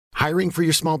Hiring for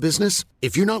your small business?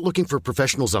 If you're not looking for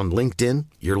professionals on LinkedIn,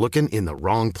 you're looking in the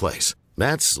wrong place.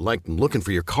 That's like looking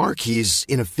for your car keys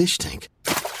in a fish tank.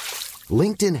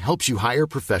 LinkedIn helps you hire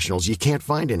professionals you can't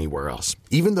find anywhere else,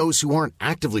 even those who aren't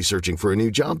actively searching for a new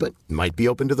job but might be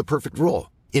open to the perfect role.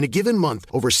 In a given month,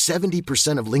 over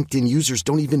 70% of LinkedIn users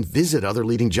don't even visit other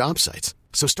leading job sites.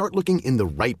 So start looking in the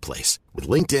right place. With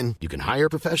LinkedIn, you can hire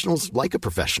professionals like a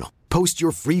professional. Post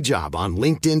your free job on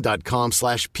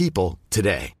linkedin.com/people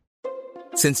today.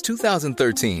 Since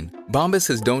 2013, Bombas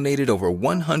has donated over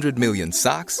 100 million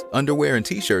socks, underwear, and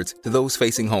T-shirts to those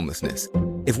facing homelessness.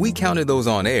 If we counted those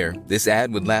on air, this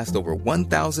ad would last over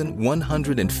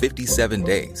 1,157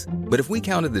 days. But if we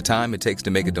counted the time it takes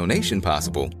to make a donation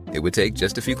possible, it would take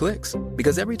just a few clicks.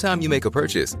 Because every time you make a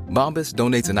purchase, Bombas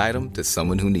donates an item to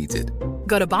someone who needs it.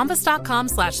 Go to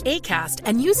bombas.com/ACAST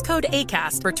and use code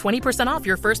ACAST for 20% off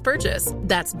your first purchase.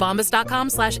 That's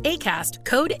bombas.com/ACAST,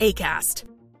 code ACAST.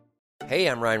 Hey,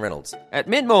 I'm Ryan Reynolds. At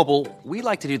Mint Mobile, we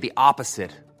like to do the opposite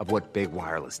of what Big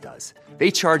Wireless does. They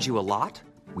charge you a lot.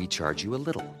 We charge you a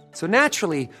little. So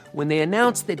naturally, when they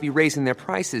announced they'd be raising their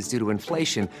prices due to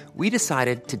inflation, we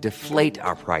decided to deflate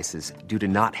our prices due to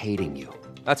not hating you.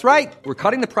 That's right. We're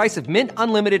cutting the price of Mint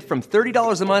Unlimited from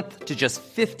 $30 a month to just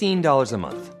 $15 a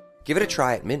month. Give it a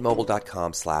try at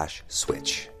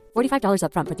mintmobile.com/switch. $45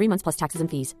 up front for 3 months plus taxes and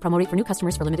fees. Promo rate for new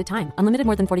customers for limited time. Unlimited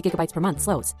more than 40 gigabytes per month.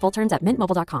 Slows full terms at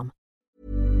mintmobile.com.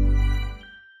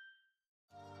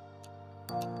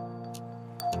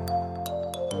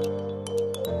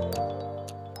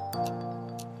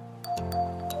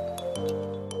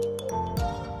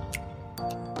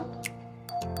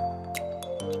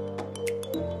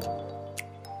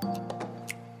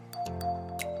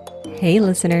 Hey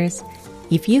listeners,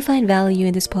 if you find value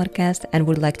in this podcast and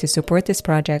would like to support this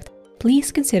project,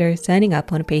 please consider signing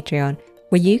up on Patreon,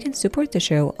 where you can support the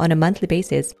show on a monthly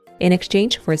basis in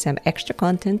exchange for some extra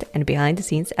content and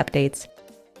behind-the-scenes updates.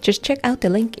 Just check out the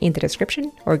link in the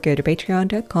description or go to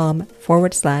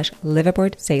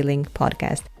patreon.com/Liveaboard Sailing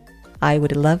Podcast. I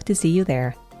would love to see you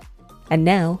there. And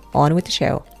now, on with the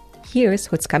show.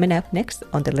 Here's what's coming up next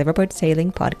on the Liveaboard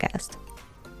Sailing Podcast.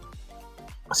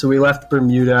 So we left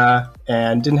Bermuda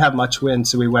and didn't have much wind,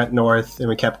 so we went north and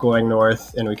we kept going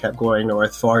north and we kept going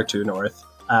north, far too north.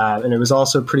 And it was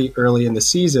also pretty early in the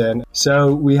season.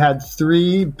 So we had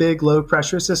 3 big low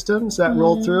pressure systems that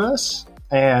rolled through us,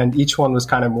 and each one was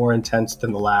kind of more intense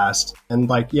than the last.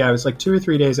 And it was like 2 or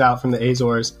 3 days out from the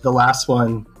Azores. The last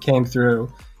one came through.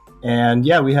 And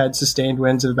we had sustained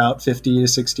winds of about 50 to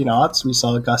 60 knots. We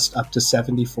saw a gust up to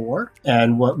 74.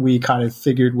 And what we kind of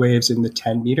figured waves in the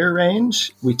 10 meter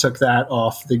range, we took that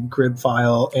off the grid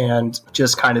file and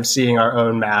just kind of seeing our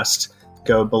own mast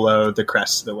go below the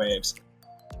crest of the waves.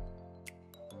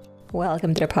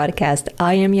 Welcome to the podcast.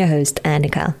 I am your host,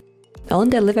 Annika. On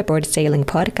the Liveaboard Sailing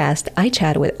Podcast, I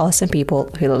chat with awesome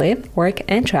people who live, work,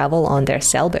 and travel on their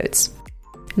sailboats.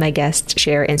 My guests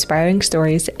share inspiring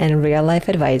stories and real-life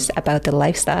advice about the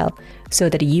lifestyle so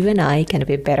that you and I can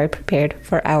be better prepared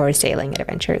for our sailing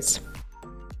adventures.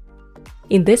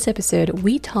 In this episode,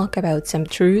 we talk about some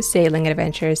true sailing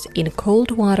adventures in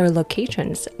cold water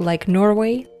locations like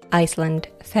Norway, Iceland,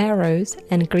 Faroes,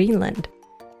 and Greenland.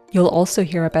 You'll also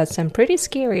hear about some pretty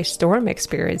scary storm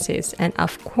experiences, and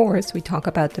of course, we talk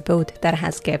about the boat that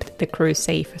has kept the crew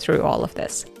safe through all of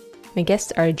this. My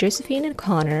guests are Josephine and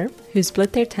Connor, who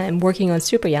split their time working on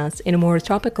super yachts in more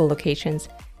tropical locations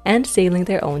and sailing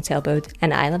their own sailboat,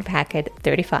 an Island Packet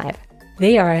 35.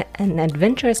 They are an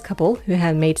adventurous couple who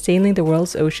have made sailing the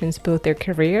world's oceans both their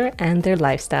career and their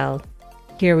lifestyle.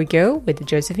 Here we go with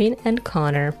Josephine and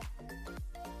Connor.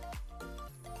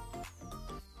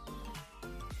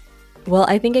 Well,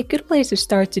 I think a good place to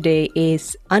start today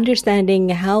is understanding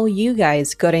how you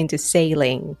guys got into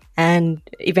sailing and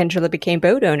eventually became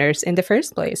boat owners in the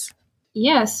first place.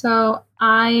 Yeah, so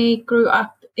I grew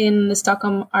up in the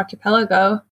Stockholm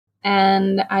archipelago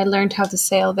and I learned how to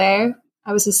sail there.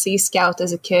 I was a Sea Scout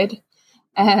as a kid,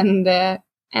 and that's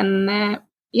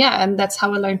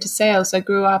how I learned to sail. So I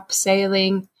grew up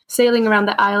sailing around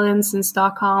the islands in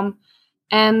Stockholm,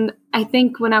 and I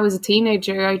think when I was a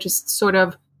teenager, I just sort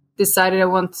of decided I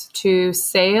want to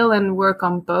sail and work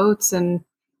on boats and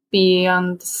be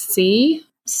on the sea.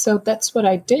 So that's what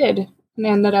I did, and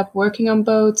I ended up working on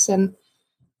boats, and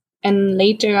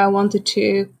later I wanted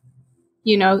to,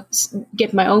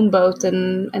 get my own boat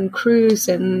and cruise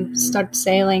and start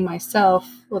sailing myself,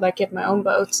 get my own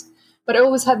boat. But I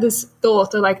always had this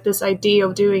thought or this idea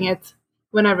of doing it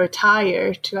when I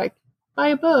retire, to buy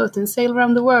a boat and sail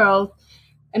around the world.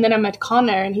 And then I met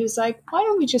Connor, and he was like, why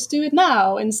don't we just do it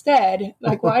now instead?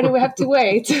 Like, why do we have to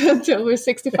wait until we're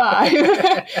 65? So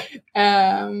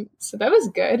that was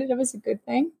good. That was a good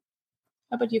thing.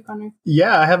 How about you, Connor?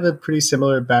 Yeah, I have a pretty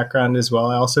similar background as well.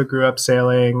 I also grew up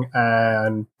sailing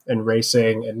and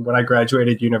racing. And when I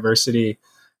graduated university,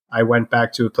 I went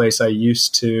back to a place I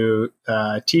used to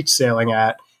teach sailing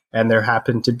at. And there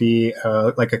happened to be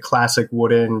like a classic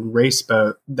wooden race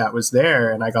boat that was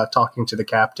there. And I got talking to the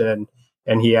captain,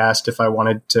 and he asked if I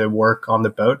wanted to work on the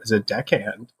boat as a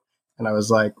deckhand. And I was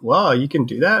like, well, you can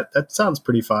do that? That sounds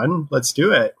pretty fun. Let's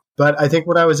do it. But I think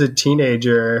when I was a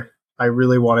teenager, I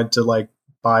really wanted to like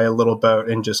buy a little boat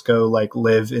and just go like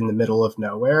live in the middle of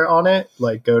nowhere on it,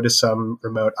 like go to some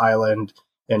remote island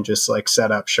and just like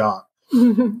set up shop.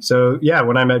 So yeah,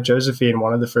 when I met Josephine,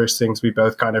 one of the first things we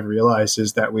both kind of realized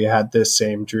is that we had this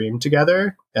same dream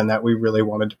together and that we really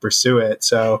wanted to pursue it.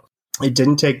 So it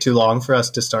didn't take too long for us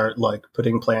to start like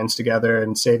putting plans together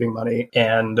and saving money.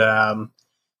 And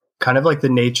kind of like the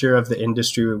nature of the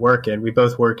industry we work in, we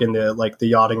both work in the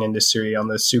yachting industry on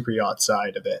the super yacht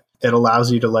side of it. It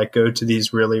allows you to like go to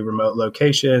these really remote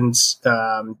locations,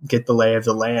 get the lay of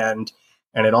the land.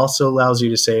 And it also allows you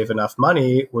to save enough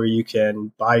money where you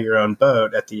can buy your own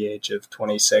boat at the age of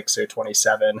 26 or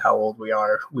 27, how old we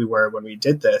were when we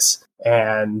did this.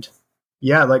 And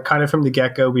yeah, like kind of from the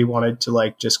get-go, we wanted to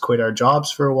like just quit our jobs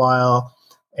for a while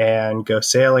and go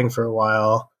sailing for a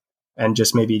while and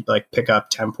just maybe like pick up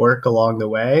temp work along the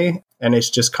way. And it's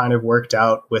just kind of worked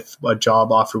out with a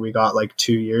job offer we got like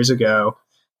 2 years ago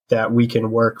that we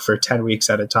can work for 10 weeks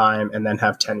at a time and then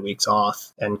have 10 weeks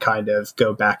off and kind of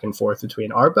go back and forth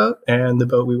between our boat and the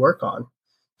boat we work on.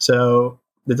 So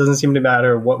it doesn't seem to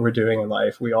matter what we're doing in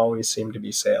life. We always seem to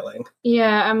be sailing.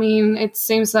 Yeah, I mean, it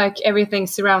seems like everything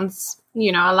surrounds,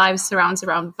 our lives surrounds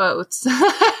around boats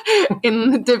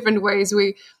in different ways.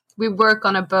 We work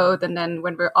on a boat, and then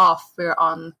when we're off, we're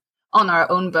on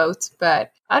our own boat.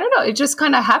 But I don't know, it just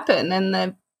kind of happened,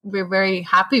 and we're very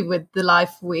happy with the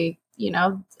life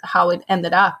how it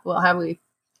ended up. Well, how we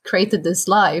created this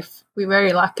life. We're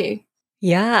very lucky.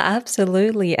 Yeah,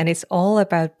 absolutely. And it's all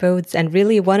about boats. And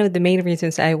really, one of the main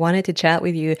reasons I wanted to chat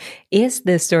with you is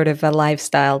this sort of a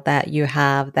lifestyle that you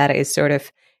have that is sort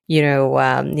of,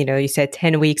 you said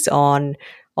 10 weeks on,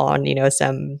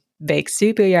 some big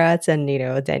super yachts, and,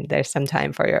 then there's some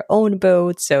time for your own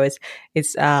boat. So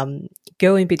it's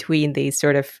going between these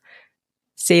sort of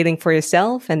sailing for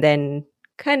yourself and then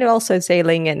kind of also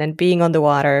sailing and then being on the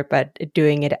water, but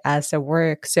doing it as a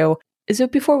work. So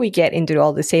before we get into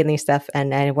all the sailing stuff,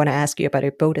 and I want to ask you about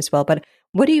your boat as well, but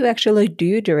what do you actually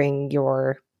do during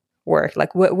your work?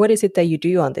 Like, what is it that you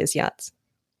do on these yachts?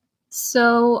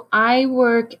 So I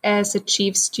work as a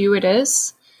chief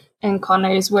stewardess, and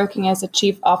Connor is working as a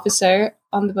chief officer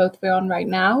on the boat we're on right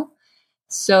now.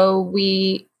 So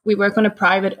we work on a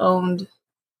private-owned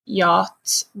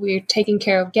yacht. We're taking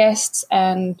care of guests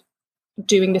and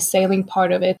doing the sailing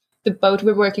part of it. The boat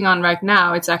we're working on right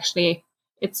now, it's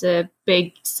a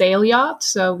big sail yacht.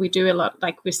 So we do a lot,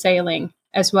 like we're sailing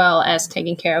as well as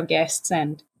taking care of guests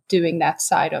and doing that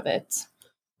side of it.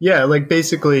 Yeah, like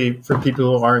basically for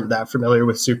people who aren't that familiar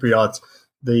with super yachts,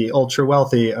 the ultra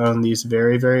wealthy own these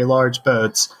very, very large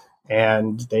boats,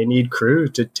 and they need crew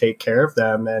to take care of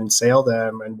them and sail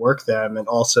them and work them and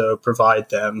also provide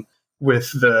them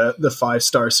with the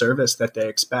 5-star service that they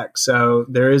expect. So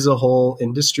there is a whole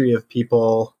industry of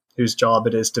people whose job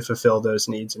it is to fulfill those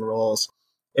needs and roles.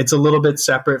 It's a little bit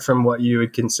separate from what you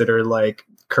would consider like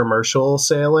commercial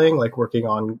sailing, like working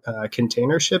on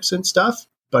container ships and stuff,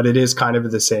 but it is kind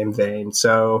of the same vein.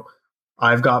 So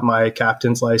I've got my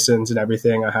captain's license and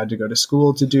everything. I had to go to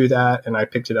school to do that, and I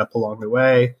picked it up along the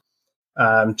way.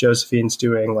 Josephine's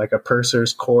doing like a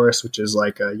purser's course, which is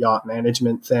like a yacht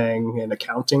management thing, an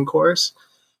accounting course.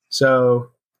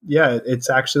 So yeah, it's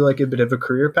actually like a bit of a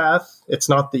career path. It's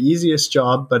not the easiest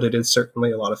job, but it is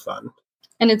certainly a lot of fun.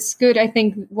 And it's good. I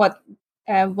think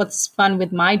what's fun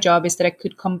with my job is that I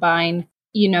could combine,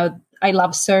 I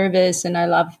love service and I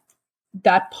love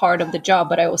that part of the job,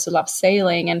 but I also love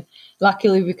sailing. And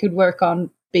luckily we could work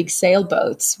on big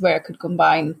sailboats where I could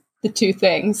combine the two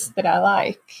things that I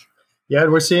like. Yeah,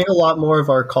 and we're seeing a lot more of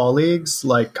our colleagues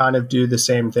like kind of do the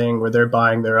same thing where they're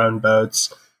buying their own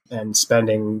boats and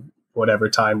spending whatever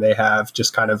time they have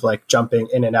just kind of like jumping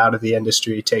in and out of the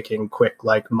industry, taking quick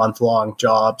like month-long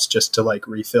jobs just to like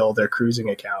refill their cruising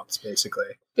accounts,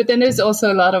 basically. But then there's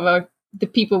also a lot of the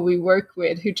people we work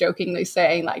with who jokingly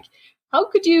say like, how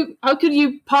could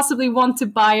you possibly want to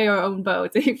buy your own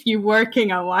boat if you're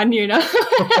working on one,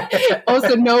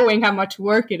 Also knowing how much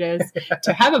work it is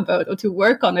to have a boat or to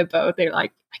work on a boat. They're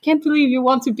like, I can't believe you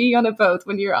want to be on a boat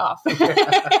when you're off.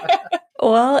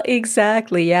 Well,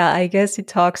 exactly. Yeah, I guess it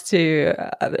talks to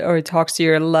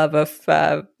your love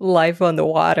of life on the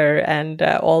water and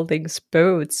all things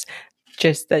boats.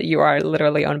 Just that you are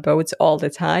literally on boats all the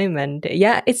time, and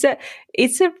yeah, it's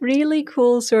a really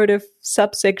cool sort of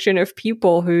subsection of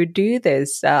people who do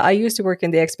this. I used to work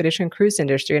in the expedition cruise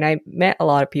industry, and I met a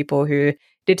lot of people who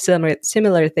did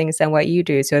similar things than what you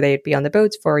do. So they'd be on the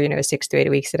boats for 6 to 8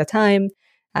 weeks at a time,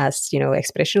 as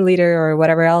expedition leader or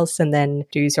whatever else, and then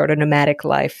do sort of nomadic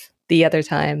life the other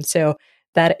time. So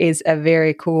that is a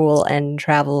very cool and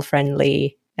travel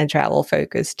friendly and travel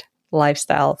focused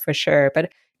lifestyle for sure.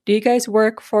 But do you guys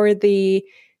work for the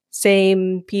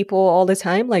same people all the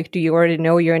time? Like, do you already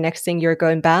know your next thing you're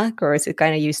going back, or is it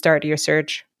kind of you start your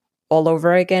search all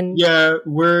over again? Yeah,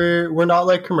 we're not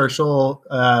like commercial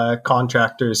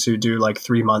contractors who do like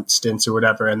 3-month stints or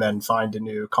whatever and then find a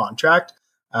new contract.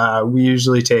 We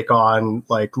usually take on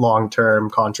like long-term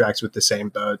contracts with the same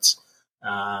boats,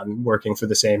 working for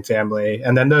the same family.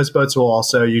 And then those boats will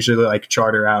also usually like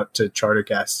charter out to charter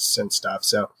guests and stuff.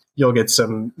 So you'll get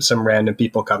some random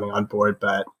people coming on board,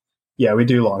 but yeah, we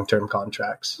do long-term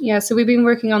contracts. Yeah, so we've been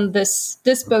working on this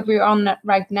boat we're on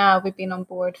right now. We've been on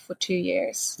board for 2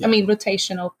 years. Yeah. I mean,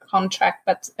 rotational contract,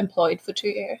 but employed for 2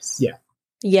 years. Yeah.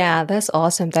 Yeah, that's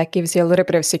awesome. That gives you a little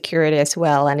bit of security as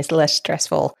well, and it's less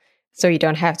stressful. So you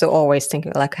don't have to always think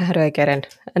like, how do I get in?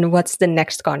 And what's the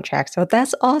next contract? So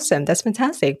that's awesome. That's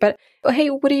fantastic. But hey,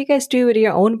 what do you guys do with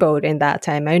your own boat in that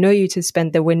time? I know you to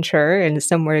spend the winter in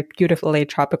somewhere beautifully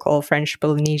tropical, French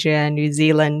Polynesia, New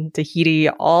Zealand, Tahiti,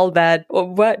 all that.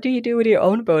 What do you do with your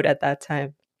own boat at that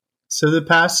time? So the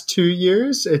past 2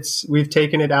 years, we've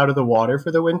taken it out of the water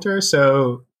for the winter.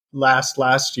 So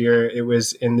last year, it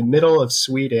was in the middle of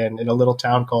Sweden in a little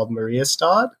town called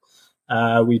Mariestad.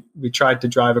 We tried to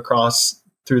drive across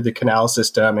through the canal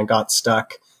system and got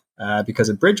stuck because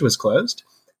a bridge was closed.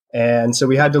 And so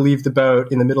we had to leave the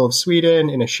boat in the middle of Sweden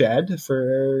in a shed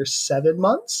for 7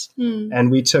 months.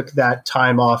 And we took that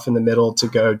time off in the middle to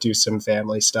go do some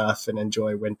family stuff and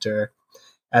enjoy winter.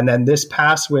 And then this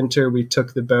past winter, we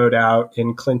took the boat out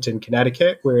in Clinton,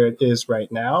 Connecticut, where it is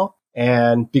right now.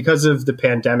 And because of the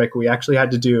pandemic, we actually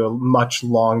had to do a much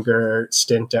longer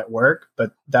stint at work.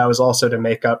 But that was also to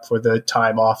make up for the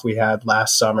time off we had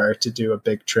last summer to do a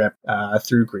big trip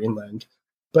through Greenland.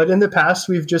 But in the past,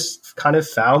 we've just kind of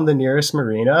found the nearest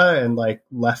marina and like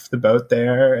left the boat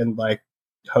there and like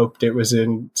hoped it was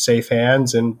in safe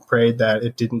hands and prayed that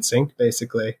it didn't sink,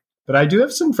 basically. But I do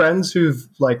have some friends who've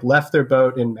like left their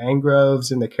boat in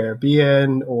mangroves in the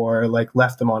Caribbean or like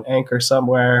left them on anchor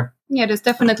somewhere. Yeah, there's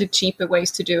definitely cheaper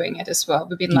ways to doing it as well.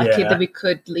 We've been lucky that we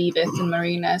could leave it in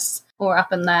marinas or up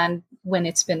on land when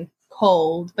it's been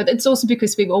cold. But it's also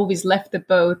because we've always left the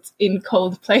boat in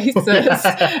cold places,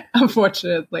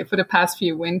 unfortunately, for the past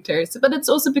few winters. But it's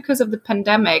also because of the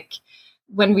pandemic.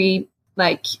 When we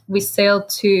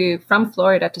sailed from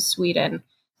Florida to Sweden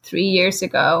 3 years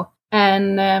ago.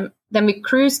 And then we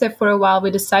cruised there for a while.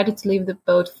 We decided to leave the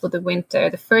boat for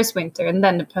the first winter, and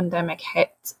then the pandemic hit.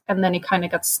 And then it kind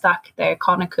of got stuck there.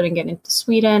 Connor couldn't get into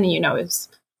Sweden. It was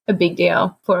a big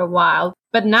deal for a while.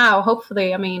 But now,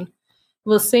 hopefully, I mean,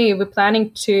 we'll see. We're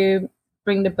planning to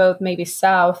bring the boat maybe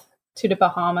south to the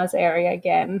Bahamas area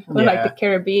again, or like the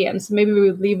Caribbean. So maybe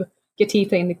we would leave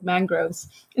Gatita in the mangroves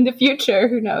in the future.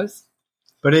 Who knows?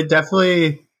 But it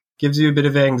definitely gives you a bit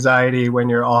of anxiety when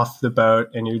you're off the boat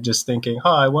and you're just thinking,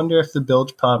 I wonder if the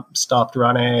bilge pump stopped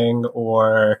running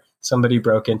or somebody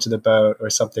broke into the boat or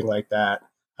something like that.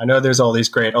 I know there's all these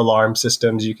great alarm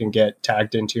systems you can get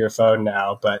tagged into your phone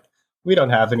now, but we don't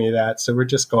have any of that. So we're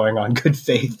just going on good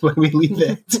faith when we leave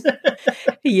it.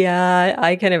 Yeah,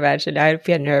 I can imagine. I'd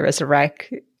be a nervous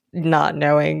wreck not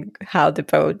knowing how the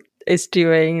boat is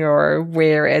doing or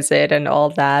where is it and all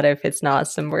that if it's not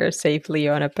somewhere safely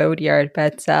on a boat yard.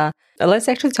 But let's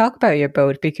actually talk about your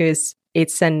boat, because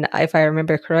it's if I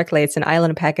remember correctly, it's an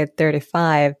Island Packet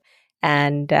 35.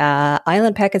 And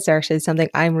Island Packets are actually something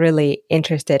I'm really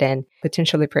interested in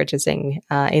potentially purchasing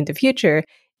in the future,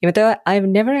 even though I've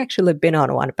never actually been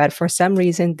on one. But for some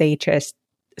reason, they just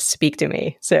speak to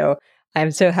me. So I'm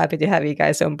so happy to have you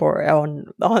guys on board on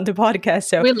the podcast.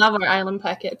 So we love our Island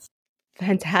Packets.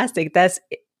 Fantastic. That's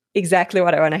exactly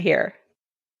what I want to hear.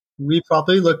 We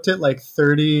probably looked at like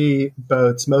 30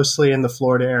 boats, mostly in the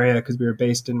Florida area because we were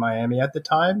based in Miami at the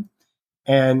time.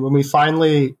 And when we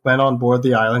finally went on board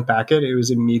the Island Packet, it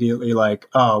was immediately like,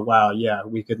 oh, wow, yeah,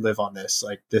 we could live on this.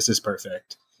 Like, this is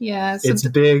perfect. Yeah, so it's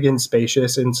big and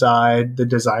spacious inside. The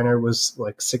designer was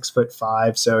like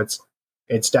 6'5", so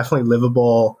it's definitely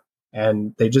livable.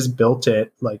 And they just built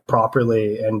it like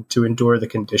properly and to endure the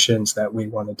conditions that we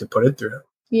wanted to put it through.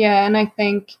 Yeah, and I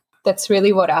think that's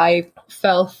really what I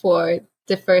felt for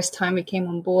the first time we came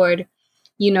on board.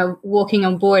 You know, walking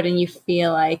on board and you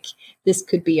feel like this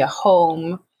could be a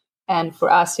home. And for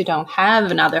us who don't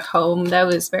have another home, that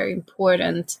was very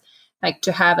important. Like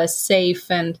to have a safe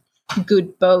and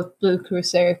good boat, Blue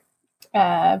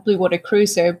Water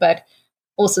Cruiser, but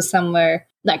also somewhere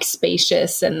like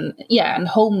spacious and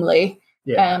homely.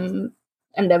 Yeah.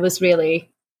 And that was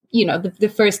really, you know, the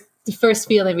first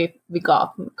feeling we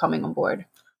got coming on board.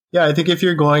 Yeah, I think if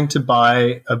you're going to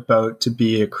buy a boat to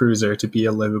be a cruiser, to be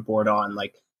a liveaboard on,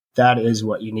 like that is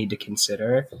what you need to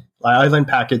consider. Island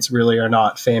packets really are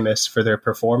not famous for their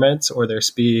performance or their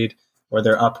speed or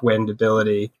their upwind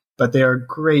ability, but they are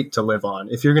great to live on.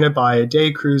 If you're going to buy a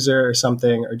day cruiser or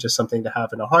something, or just something to have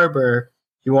in a harbor,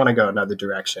 you want to go another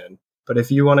direction. But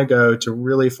if you want to go to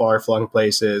really far-flung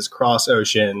places, cross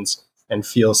oceans, and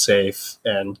feel safe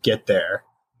and get there,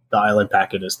 the island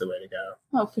packet is the way to go.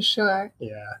 Oh, for sure.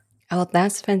 Yeah. Oh,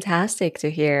 that's fantastic to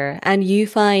hear. And you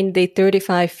find the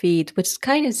 35 feet, which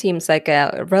kind of seems like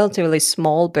a relatively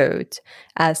small boat,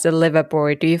 as a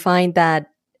liveaboard. Do you find that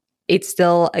it's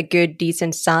still a good,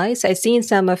 decent size? I've seen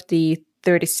some of the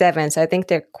 37s. I think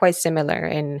they're quite similar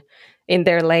in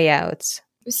their layouts.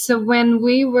 So when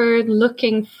we were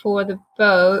looking for the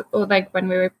boat, or like when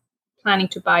we were planning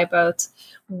to buy boats,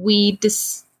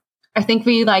 I think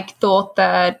we like thought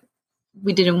that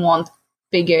we didn't want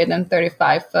bigger than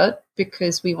 35 foot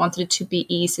because we wanted it to be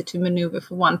easy to maneuver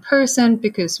for one person,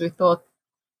 because we thought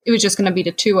it was just going to be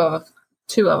the two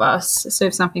of us. So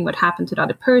if something would happen to the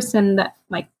other person, that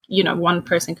like, you know, one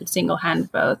person could single hand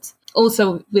boat.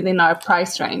 Also within our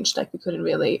price range, like we couldn't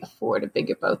really afford a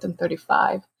bigger boat than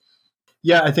 35.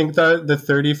 Yeah, I think the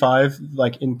 35,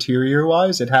 like interior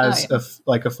wise, it has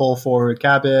a full forward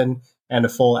cabin and a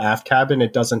full aft cabin.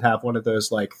 It doesn't have one of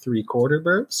those like 3/4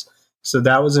 berths. So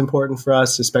that was important for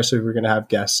us, especially if we're going to have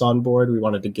guests on board. We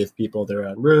wanted to give people their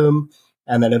own room.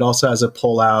 And then it also has a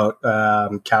pull-out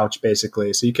couch,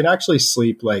 basically. So you can actually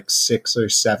sleep like 6 or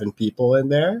 7 people in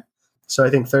there. So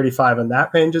I think 35 in that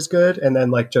range is good. And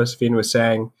then like Josephine was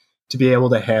saying, to be able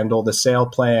to handle the sail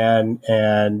plan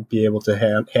and be able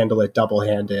to handle it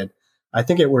double-handed, I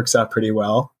think it works out pretty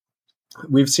well.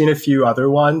 We've seen a few other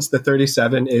ones. The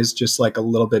 37 is just like a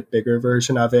little bit bigger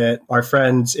version of it. Our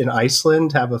friends in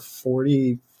Iceland have a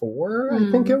 44, I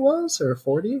think it was, or a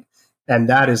 40. And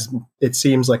it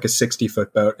seems like a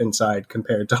 60-foot boat inside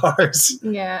compared to ours.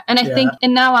 Yeah. And I think,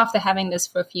 and now after having this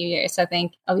for a few years, I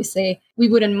think obviously we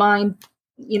wouldn't mind,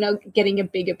 you know, getting a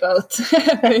bigger boat.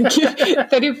 I think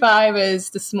 35 is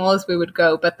the smallest we would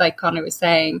go. But like Connor was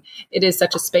saying, it is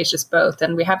such a spacious boat.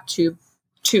 And we have two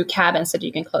cabins that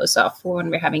you can close off for when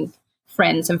we're having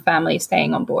friends and family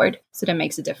staying on board. So that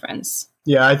makes a difference.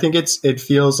 Yeah, I think it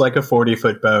feels like a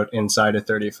 40-foot boat inside a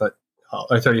 30-foot hull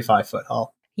or 35-foot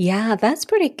hull. Yeah, that's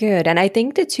pretty good. And I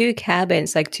think the 2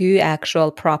 cabins, like 2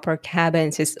 actual proper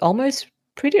cabins, is almost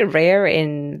pretty rare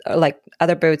in like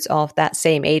other boats of that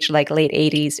same age, like late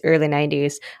 80s, early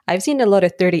 90s. I've seen a lot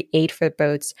of 38-foot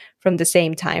boats from the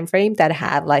same time frame that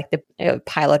have like the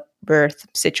pilot berth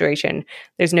situation.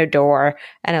 There's no door.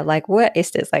 And I'm like, what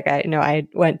is this? Like, I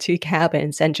went 2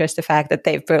 cabins, and just the fact that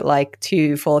they've put like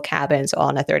 2 full cabins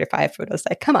on a 35-foot, I was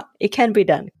like, come on, it can be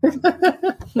done.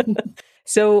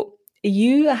 So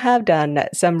you have done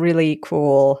some really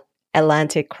cool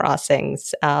Atlantic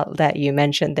crossings that you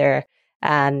mentioned there.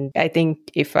 And I think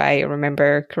if I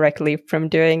remember correctly from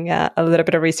doing a little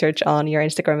bit of research on your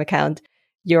Instagram account,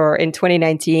 in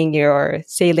 2019, your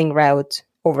sailing route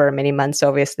over many months,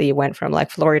 obviously went from like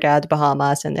Florida to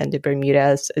Bahamas and then to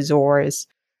Bermudas, Azores,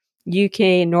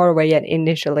 UK, Norway, and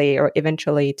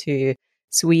eventually to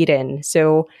Sweden.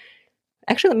 So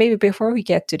actually, maybe before we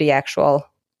get to the actual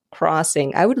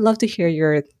crossing, I would love to hear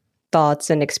your thoughts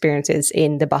and experiences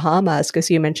in the Bahamas,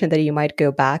 because you mentioned that you might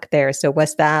go back there. So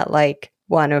was that like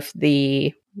one of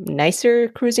the nicer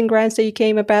cruising grounds that you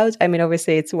came about? I mean,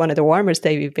 obviously it's one of the warmest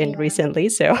that you've been recently.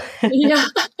 So yeah,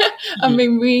 I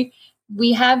mean,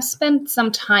 we have spent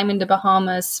some time in the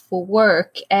Bahamas for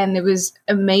work, and it was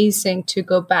amazing to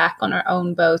go back on our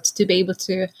own boat, to be able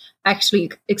to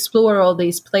actually explore all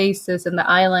these places and the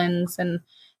islands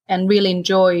and really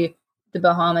enjoy the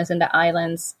Bahamas and the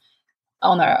islands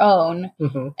on our own.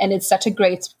 Mm-hmm. And it's such a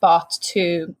great spot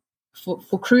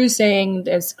for cruising.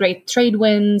 There's great trade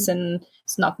winds and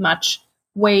it's not much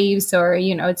waves, or,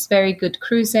 you know, it's very good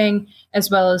cruising,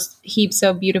 as well as heaps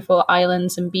of beautiful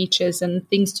islands and beaches and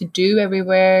things to do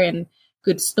everywhere. And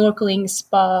good snorkeling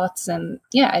spots. And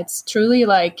yeah, it's truly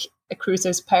like a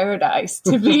cruiser's paradise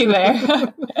to be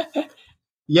there.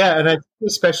 Yeah, and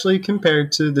especially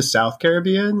compared to the South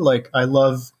Caribbean, like I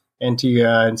love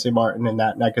Antigua and St. Martin and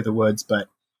that neck of the woods, but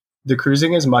the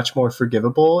cruising is much more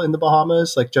forgivable in the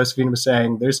Bahamas. Like Josephine was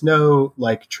saying, there's no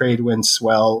like trade wind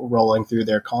swell rolling through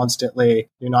there constantly.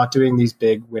 You're not doing these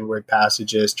big windward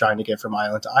passages trying to get from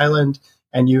island to island.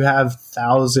 And you have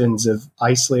thousands of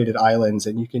isolated islands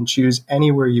and you can choose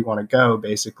anywhere you want to go,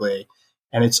 basically.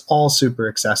 And it's all super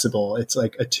accessible. It's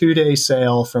like a 2-day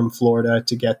sail from Florida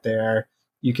to get there.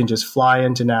 You can just fly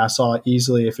into Nassau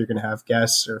easily if you're going to have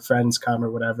guests or friends come or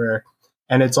whatever.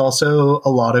 And it's also a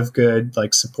lot of good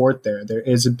like support there. There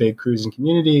is a big cruising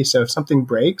community. So if something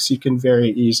breaks, you can very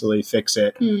easily fix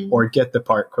it or get the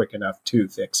part quick enough to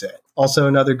fix it. Also,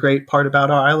 another great part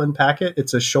about our island packet,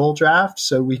 it's a shoal draft.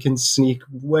 So we can sneak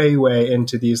way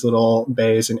into these little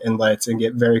bays and inlets and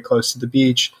get very close to the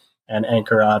beach and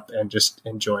anchor up and just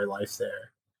enjoy life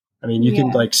there. I mean, you can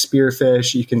like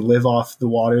spearfish, you can live off the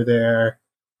water there.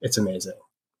 It's amazing.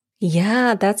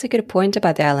 Yeah, that's a good point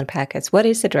about the island packets. What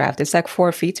is the draft? It's like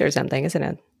 4 feet or something, isn't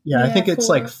it? Yeah, I think it's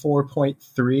like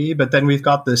 4.3, but then we've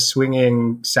got the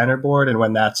swinging centerboard, and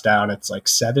when that's down, it's like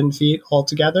 7 feet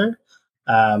altogether.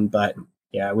 But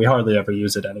yeah, we hardly ever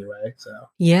use it anyway. So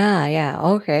yeah.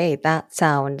 Okay, that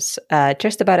sounds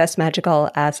just about as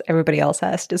magical as everybody else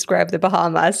has described the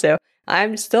Bahamas. So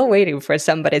I'm still waiting for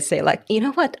somebody to say, like, you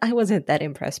know what? I wasn't that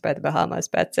impressed by the Bahamas,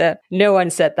 but no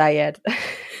one said that yet.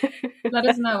 Let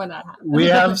us know when that happens. We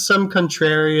have some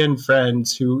contrarian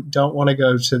friends who don't want to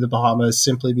go to the Bahamas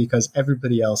simply because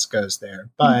everybody else goes there.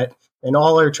 But in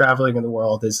all our traveling in the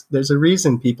world, there's a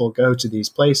reason people go to these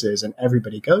places and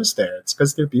everybody goes there. It's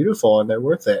because they're beautiful and they're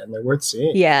worth it and they're worth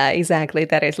seeing. Yeah, exactly.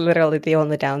 That is literally the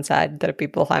only downside that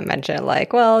people have mentioned.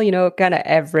 Like, well, kind of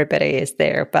everybody is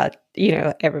there, but,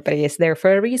 everybody is there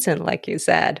for a reason, like you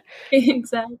said.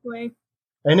 Exactly.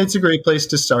 And it's a great place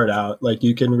to start out. Like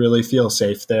you can really feel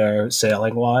safe there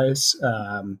sailing wise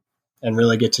and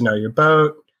really get to know your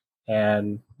boat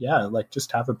and like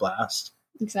just have a blast.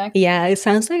 Exactly. Yeah, it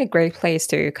sounds like a great place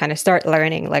to kind of start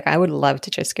learning. Like I would love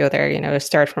to just go there,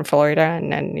 start from Florida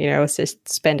and then, just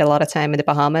spend a lot of time in the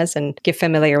Bahamas and get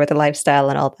familiar with the lifestyle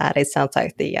and all that. It sounds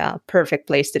like the perfect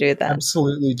place to do that.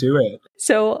 Absolutely do it.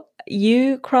 So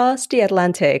you crossed the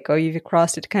Atlantic, or you've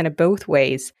crossed it kind of both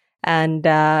ways. And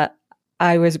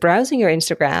I was browsing your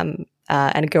Instagram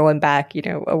and going back,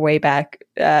 way back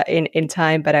in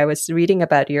time, but I was reading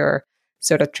about your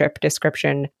sort of trip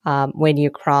description when you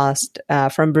crossed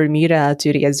from Bermuda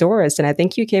to the Azores. And I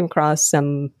think you came across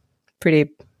some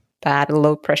pretty bad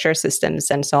low pressure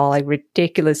systems and saw like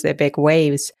ridiculously big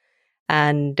waves.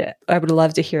 And I would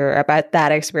love to hear about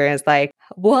that experience. Like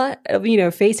what,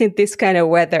 facing this kind of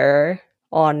weather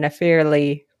on a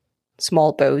fairly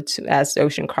small boat as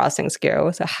ocean crossings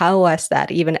go. So how was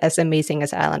that, even as amazing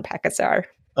as island packets are?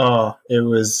 Oh, it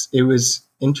was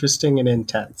interesting and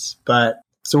intense. But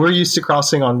so we're used to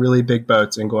crossing on really big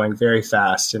boats and going very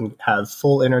fast and have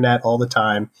full internet all the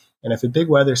time. And if a big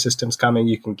weather system's coming,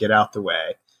 you can get out the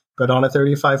way. But on a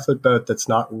 35-foot boat, that's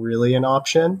not really an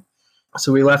option.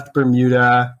 So we left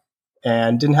Bermuda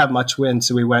and didn't have much wind.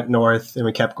 So we went north and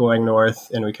we kept going north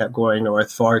and we kept going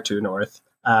north, far too north.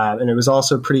 And it was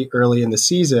also pretty early in the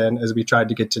season as we tried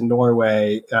to get to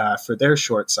Norway for their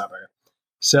short summer.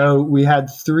 So we had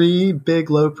 3 big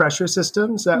low pressure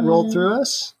systems that rolled through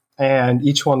us. And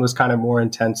each one was kind of more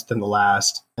intense than the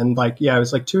last. And it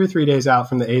was like 2 or 3 days out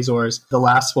from the Azores. The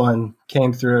last one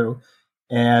came through.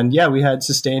 And we had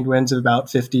sustained winds of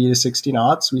about 50 to 60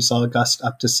 knots. We saw a gust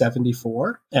up to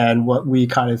 74. And what we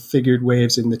kind of figured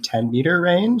waves in the 10-meter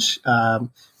range.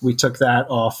 We took that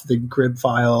off the Grib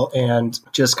file and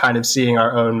just kind of seeing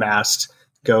our own mast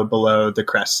go below the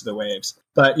crest of the waves.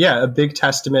 But a big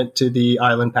testament to the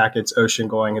island packet's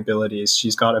ocean-going abilities.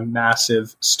 She's got a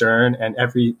massive stern, and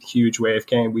every huge wave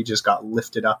came, we just got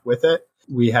lifted up with it.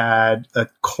 We had a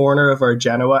corner of our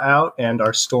Genoa out and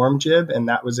our storm jib, and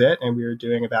that was it. And we were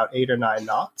doing about 8 or 9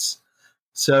 knots.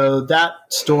 So that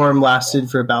storm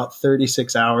lasted for about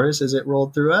 36 hours as it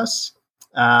rolled through us.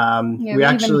 We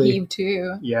actually even heaved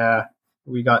too. Yeah,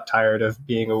 we got tired of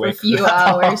being awake for a few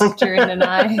hours during the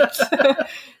night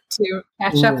to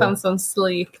catch up on some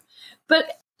sleep. But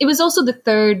it was also the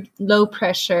 3rd low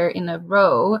pressure in a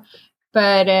row.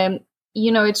 But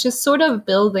it's just sort of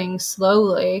building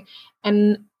slowly.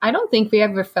 And I don't think we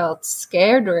ever felt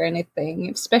scared or anything,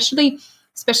 especially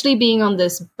being on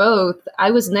this boat.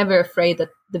 I was never afraid that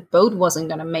the boat wasn't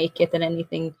going to make it and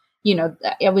anything.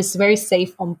 I was very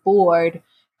safe on board.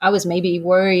 I was maybe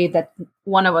worried that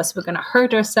one of us were going to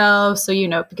hurt ourselves. So,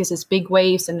 because it's big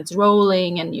waves and it's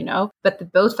rolling and, but the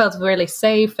boat felt really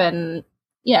safe. And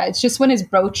yeah, it's just when it's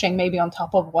broaching maybe on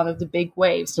top of one of the big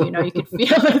waves, you could feel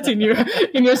it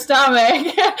in your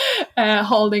stomach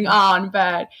holding on.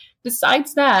 But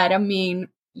besides that, I mean,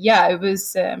 yeah, it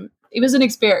was an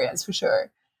experience for sure.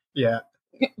 Yeah.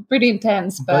 Pretty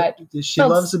intense, but she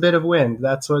loves a bit of wind.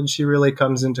 That's when she really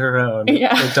comes into her own.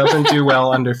 Yeah. It doesn't do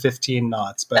well under 15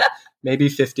 knots, but maybe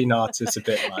 50 knots is a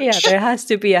bit much. Yeah, there has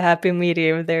to be a happy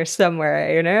medium there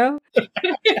somewhere,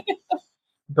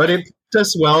 But it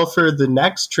does well for the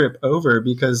next trip over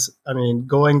because, I mean,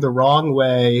 going the wrong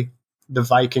way, the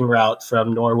Viking route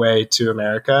from Norway to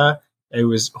America, it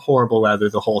was horrible weather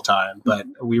the whole time, but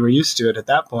we were used to it at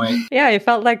that point. Yeah, it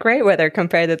felt like great weather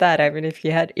compared to that. I mean, if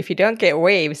you don't get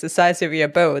waves the size of your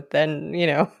boat, then,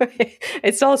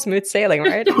 it's all smooth sailing,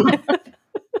 right?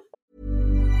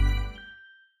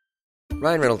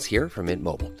 Ryan Reynolds here from Mint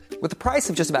Mobile. With the price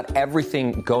of just about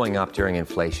everything going up during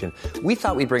inflation, we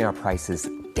thought we'd bring our prices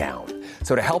down.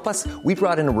 So to help us, we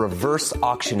brought in a reverse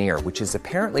auctioneer, which is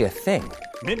apparently a thing.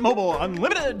 Mint Mobile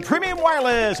Unlimited Premium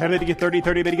Wireless. How to get 30,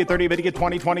 30, bit to get 30, bit to get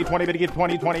 20, 20, 20, bit to get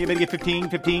 20, 20, bit to get 15,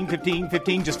 15, 15,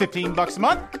 15, just $15 a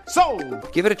month?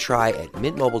 Sold! Give it a try at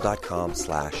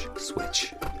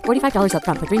mintmobile.com/switch. $45 up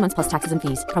front for 3 months plus taxes and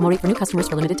fees. Promo rate for new customers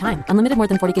for limited time. Unlimited more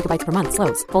than 40 gigabytes per month.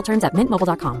 Slows full terms at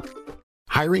mintmobile.com.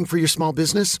 Hiring for your small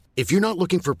business? If you're not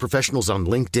looking for professionals on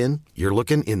LinkedIn, you're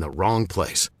looking in the wrong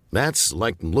place. That's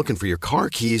like looking for your car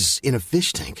keys in a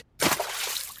fish tank.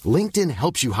 LinkedIn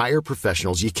helps you hire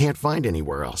professionals you can't find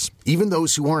anywhere else, even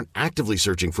those who aren't actively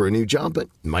searching for a new job but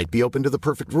might be open to the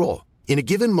perfect role. In a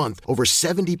given month, over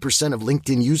 70% of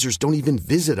LinkedIn users don't even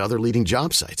visit other leading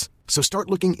job sites. So start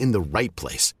looking in the right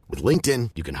place. With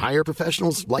LinkedIn, you can hire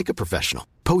professionals like a professional.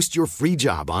 Post your free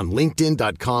job on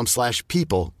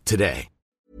linkedin.com/people today.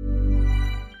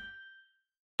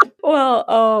 Well,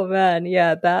 oh man,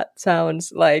 yeah, that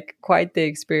sounds like quite the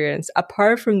experience.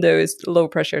 Apart from those low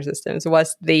pressure systems,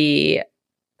 was the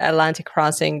Atlantic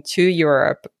crossing to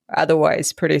Europe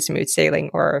otherwise pretty smooth sailing,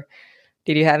 or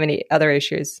did you have any other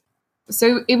issues?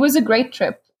 So it was a great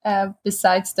trip.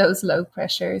 Besides those low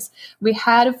pressures, we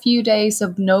had a few days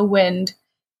of no wind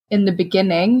in the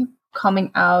beginning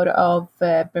coming out of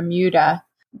Bermuda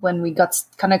when we got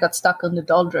stuck on the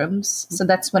doldrums. So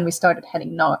that's when we started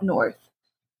heading north.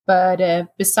 But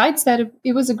besides that,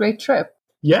 it was a great trip.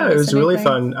 Yeah, it was really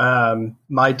fun.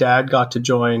 My dad got to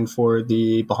join for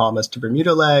the Bahamas to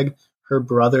Bermuda leg. Her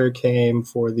brother came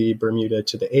for the Bermuda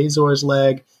to the Azores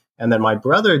leg. And then my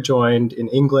brother joined in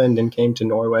England and came to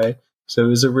Norway. So it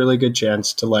was a really good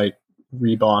chance to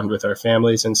rebond with our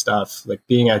families and stuff. Like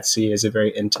being at sea is a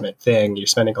very intimate thing. You're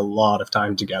spending a lot of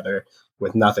time together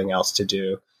with nothing else to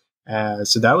do.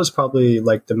 So that was probably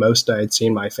the most I had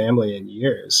seen my family in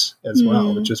years as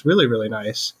well, which was really, really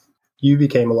nice. You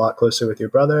became a lot closer with your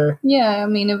brother. Yeah, I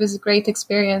mean, it was a great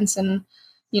experience. And,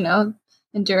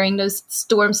 enduring those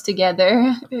storms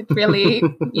together, it really,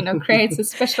 creates a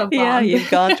special bond. Yeah, you've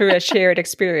gone through a shared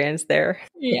experience there.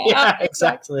 Yeah,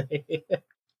 exactly.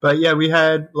 But yeah, we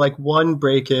had one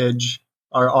breakage.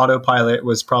 Our autopilot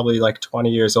was probably 20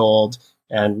 years old.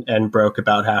 And broke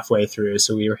about halfway through.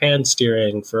 So we were hand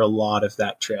steering for a lot of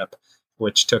that trip,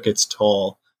 which took its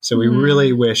toll. So we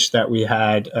really wish that we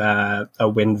had a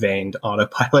wind-vaned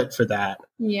autopilot for that.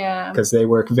 Yeah. Because they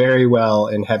work very well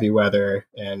in heavy weather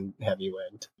and heavy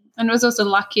wind. And it was also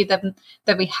lucky that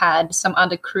we had some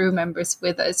other crew members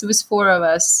with us. It was 4 of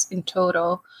us in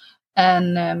total.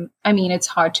 And I mean, it's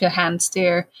hard to hand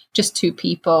steer just 2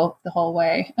 people the whole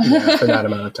way. Yeah, for that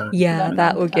amount of time. Yeah,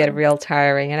 that would get real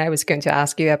tiring. And I was going to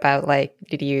ask you about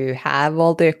did you have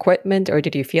all the equipment, or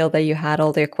did you feel that you had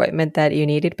all the equipment that you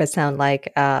needed? But sound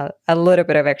like a little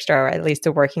bit of extra, or at least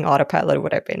a working autopilot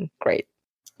would have been great.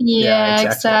 Yeah,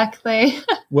 exactly.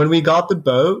 When we got the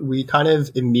boat, we kind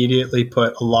of immediately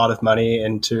put a lot of money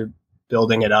into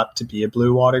building it up to be a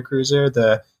blue water cruiser.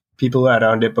 The people who had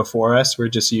owned it before us were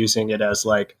just using it as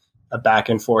a back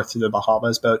and forth to the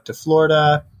Bahamas boat to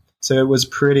Florida. So it was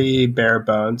pretty bare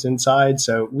bones inside.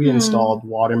 So we installed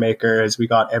water makers. We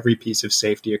got every piece of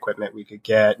safety equipment we could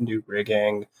get, new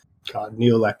rigging,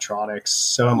 new electronics,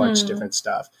 so much different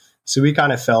stuff. So we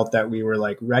kind of felt that we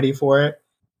were ready for it.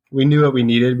 We knew what we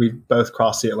needed. We both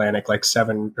crossed the Atlantic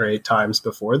 7 or 8 times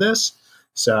before this.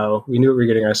 So we knew what we were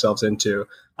getting ourselves into.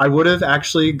 I would have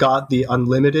actually got the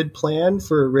unlimited plan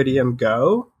for Iridium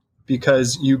Go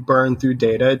because you burn through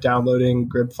data downloading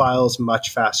GRIB files much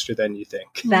faster than you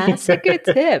think. That's a good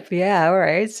tip. Yeah, all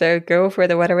right. So go for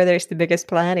whatever there's the biggest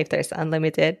plan. If there's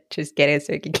unlimited, just get it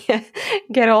so you can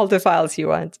get all the files you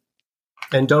want.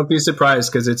 And don't be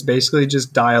surprised because it's basically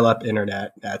just dial-up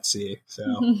internet at sea. So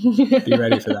be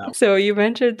ready for that. So you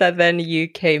mentioned that then you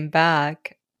came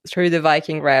back through the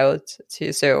Viking route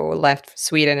so left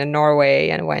Sweden and Norway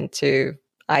and went to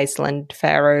Iceland,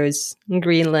 Faroes,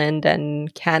 Greenland,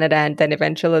 and Canada, and then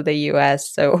eventually the US.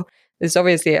 So it's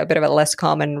obviously a bit of a less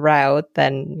common route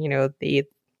than, the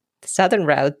southern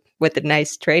route with the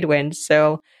nice trade winds.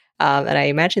 So, and I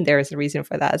imagine there is a reason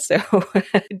for that. So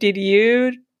did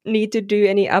you need to do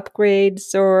any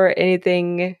upgrades or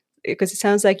anything? Because it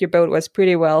sounds like your boat was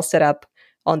pretty well set up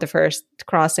on the first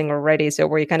crossing already. So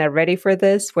were you kind of ready for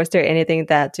this? Was there anything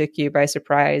that took you by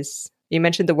surprise? You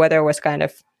mentioned the weather was kind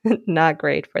of not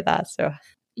great for that. So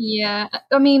yeah,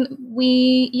 I mean,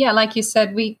 like you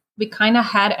said, we kind of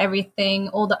had everything,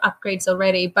 all the upgrades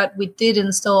already, but we did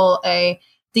install a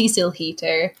diesel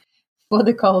heater for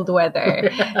the cold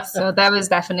weather. So that was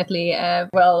definitely a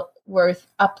well worth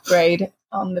upgrade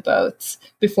on the boats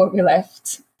before we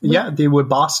left. Yeah, the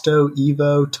Webasto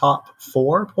Evo Top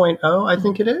 4.0, I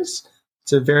think it is.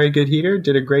 It's a very good heater.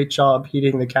 Did a great job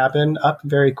heating the cabin up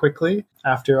very quickly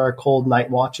after our cold night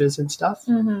watches and stuff.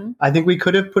 Mm-hmm. I think we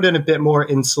could have put in a bit more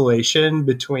insulation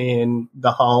between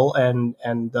the hull and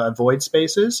the void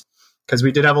spaces, because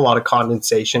we did have a lot of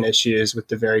condensation issues with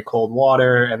the very cold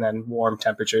water and then warm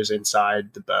temperatures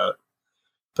inside the boat.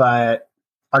 But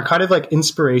our kind of like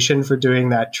inspiration for doing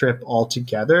that trip all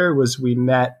together was we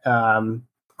met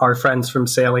our friends from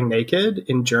Sailing Naked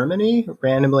in Germany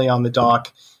randomly on the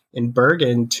dock in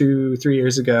Bergen 2-3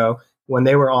 years ago when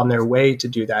they were on their way to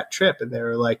do that trip. And they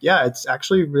were like, yeah, it's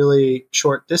actually really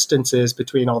short distances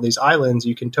between all these islands.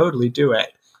 You can totally do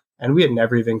it. And we had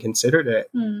never even considered it.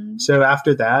 So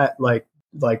after that, like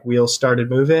wheels started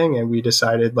moving and we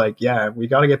decided yeah, we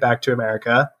got to get back to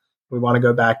America. We want to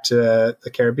go back to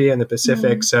the Caribbean, the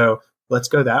Pacific. So let's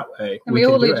go that way. And we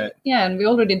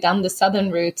already done the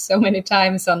southern route so many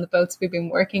times on the boats we've been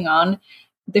working on,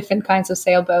 different kinds of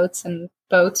sailboats and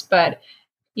boats. But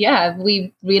yeah,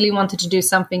 we really wanted to do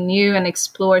something new and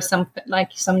explore some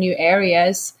new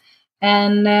areas.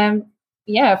 And a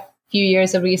few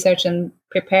years of research and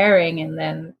preparing, and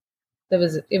then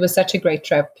it was such a great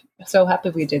trip. So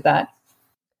happy we did that.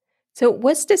 So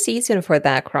what's the season for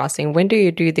that crossing? When do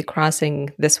you do the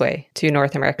crossing this way to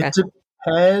North America? It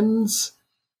depends.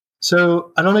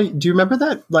 So I don't know. Do you remember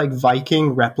that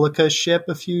Viking replica ship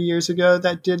a few years ago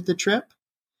that did the trip?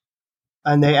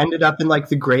 And they ended up in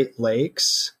the Great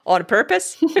Lakes. On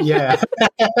purpose? Yeah.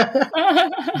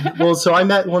 Well, so I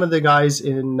met one of the guys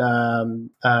in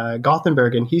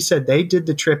Gothenburg, and he said they did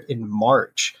the trip in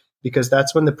March because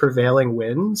that's when the prevailing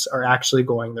winds are actually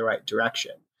going the right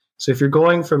direction. So if you're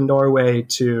going from Norway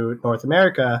to North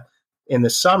America in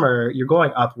the summer, you're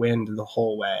going upwind the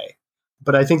whole way.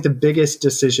 But I think the biggest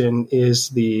decision is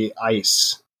the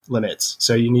ice limits.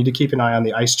 So you need to keep an eye on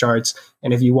the ice charts.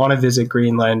 And if you want to visit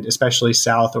Greenland, especially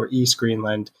South or East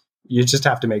Greenland, you just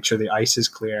have to make sure the ice is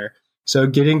clear. So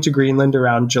getting to Greenland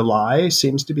around July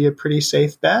seems to be a pretty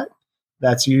safe bet.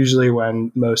 That's usually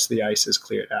when most of the ice is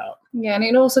cleared out. Yeah, and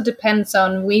it also depends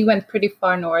on, we went pretty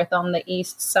far north on the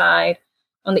east side,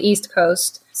 on the east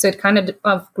coast, so it kind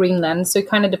of Greenland. So it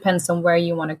kind of depends on where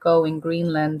you want to go in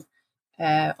Greenland,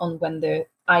 on when the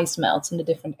ice melts in the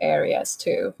different areas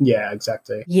too. Yeah,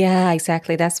 exactly. Yeah,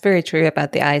 exactly. That's very true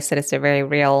about the ice. That it's a very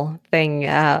real thing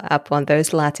up on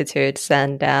those latitudes.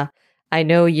 And I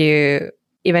know you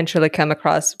eventually come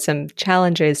across some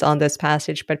challenges on this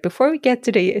passage. But before we get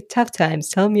to the tough times,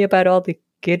 tell me about all the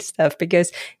good stuff,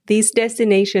 because these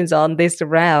destinations on this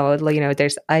route,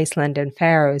 there's Iceland and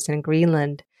Faroes and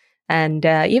Greenland, and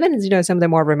even some of the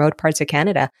more remote parts of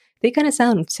Canada, they kind of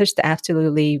sound such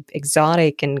absolutely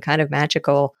exotic and kind of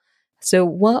magical. So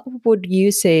what would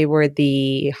you say were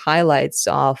the highlights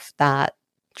of that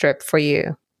trip for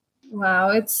you? Wow,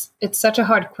 it's such a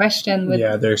hard question.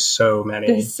 Yeah, there's so many.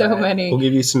 There's so many. We'll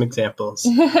give you some examples.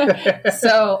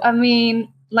 So, I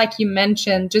mean, like you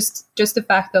mentioned, just the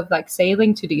fact of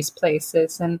sailing to these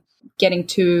places and getting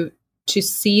to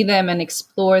see them and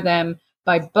explore them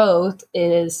by boat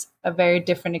is a very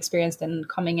different experience than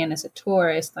coming in as a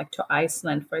tourist, like to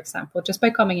Iceland, for example. Just by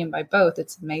coming in by boat,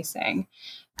 it's amazing.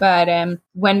 But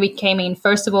when we came in,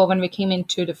 first of all, when we came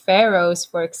into the Faroes,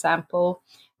 for example,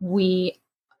 we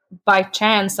by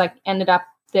chance ended up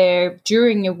there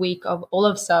during a week of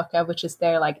Olavsöka, which is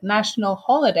their national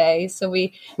holiday. So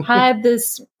we had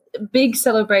this big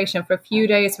celebration for a few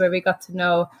days where we got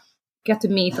to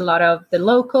meet a lot of the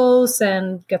locals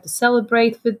and got to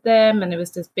celebrate with them. And it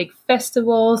was this big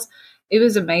festivals. It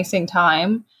was an amazing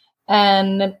time.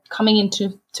 And coming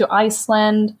into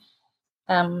Iceland,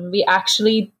 we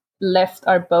actually left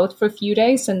our boat for a few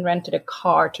days and rented a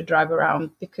car to drive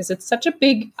around because it's such a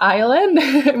big island.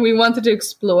 We wanted to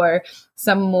explore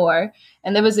some more.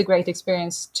 And that was a great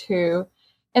experience too.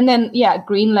 And then,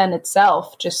 Greenland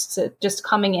itself, just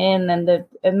coming in and the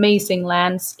amazing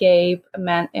landscape,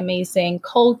 amazing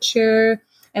culture,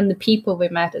 and the people we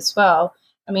met as well.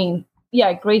 I mean,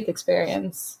 great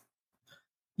experience.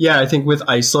 Yeah, I think with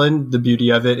Iceland, the beauty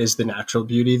of it is the natural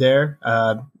beauty there.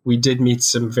 We did meet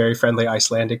some very friendly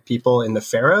Icelandic people in the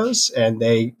Faroes, and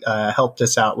they helped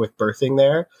us out with birthing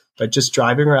there. But just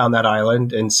driving around that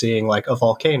island and seeing like a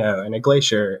volcano and a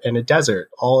glacier and a desert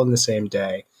all in the same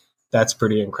day, that's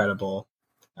pretty incredible.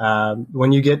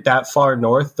 When you get that far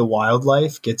north, the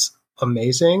wildlife gets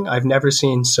amazing. I've never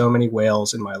seen so many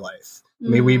whales in my life. I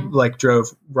mean, we like drove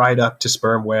right up to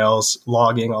sperm whales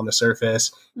logging on the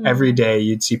surface. Every day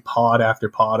you'd see pod after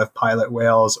pod of pilot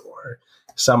whales or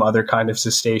some other kind of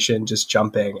cetacean just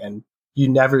jumping. And you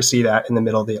never see that in the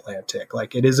middle of the Atlantic.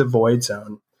 Like, it is a void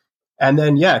zone. And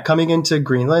then, coming into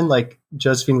Greenland, like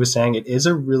Josephine was saying, it is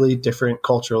a really different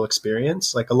cultural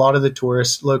experience. Like, a lot of the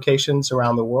tourist locations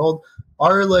around the world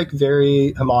are like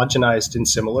very homogenized and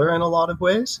similar in a lot of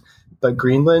ways. But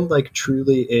Greenland, like,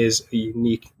 truly is a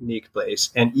unique place.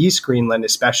 And East Greenland,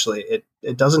 especially,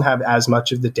 it doesn't have as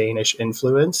much of the Danish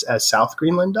influence as South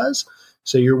Greenland does.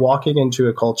 So you're walking into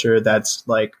a culture that's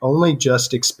like only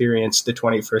just experienced the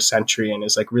 21st century and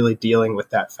is like really dealing with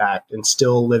that fact and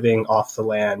still living off the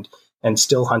land and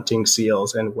still hunting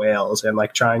seals and whales and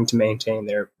like trying to maintain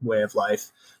their way of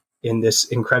life in this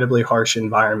incredibly harsh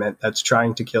environment that's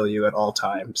trying to kill you at all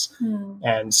times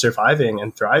and surviving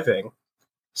and thriving.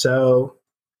 So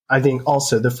I think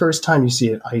also the first time you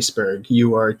see an iceberg,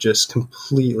 you are just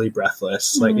completely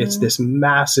breathless. Like, it's this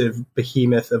massive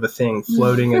behemoth of a thing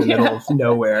floating in the middle of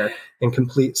nowhere in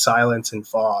complete silence and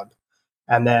fog.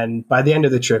 And then by the end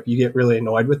of the trip, you get really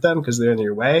annoyed with them because they're in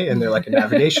your way and they're like a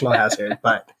navigational hazard.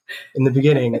 But in the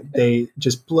beginning, they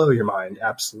just blow your mind.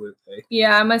 Absolutely.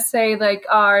 Yeah, I must say, like,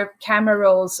 our camera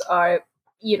rolls are,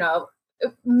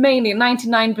 mainly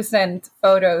 99%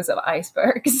 photos of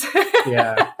icebergs.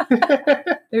 Yeah.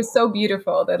 They're so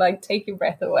beautiful. They like take your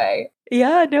breath away.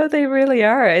 Yeah, no, they really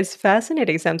are. It's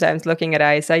fascinating sometimes looking at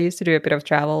ice. I used to do a bit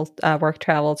of work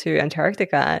travel to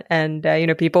Antarctica. And,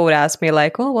 people would ask me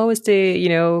like, oh, what was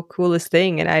the, coolest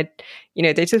thing? And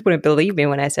they just wouldn't believe me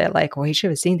when I said like, well, you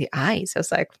should have seen the ice. I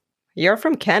was like, you're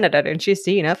from Canada. Didn't you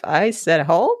see enough ice at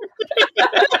home?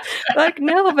 Like,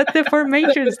 no, but the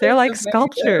formations, they're like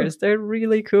sculptures. They're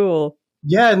really cool.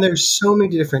 Yeah, and there's so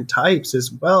many different types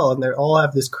as well. And they all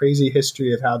have this crazy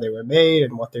history of how they were made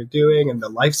and what they're doing and the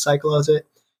life cycle of it.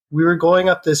 We were going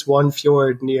up this one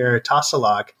fjord near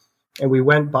Tassalak, and we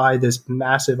went by this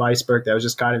massive iceberg that was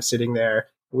just kind of sitting there.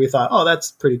 We thought, oh,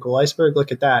 that's a pretty cool iceberg.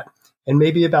 Look at that. And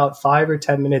maybe about 5 or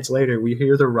 10 minutes later, we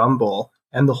hear the rumble,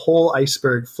 and the whole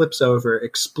iceberg flips over,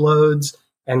 explodes,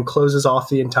 and closes off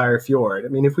the entire fjord. I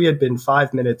mean, if we had been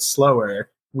 5 minutes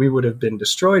slower, we would have been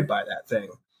destroyed by that thing.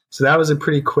 So that was a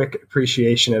pretty quick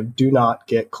appreciation of do not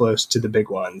get close to the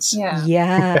big ones.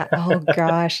 Yeah. Oh,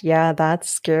 gosh. Yeah, that's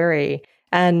scary.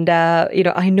 And,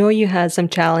 I know you had some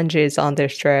challenges on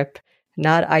this trip,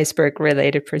 not iceberg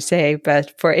related per se,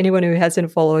 but for anyone who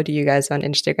hasn't followed you guys on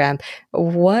Instagram,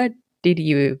 what did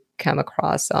you come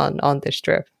across on this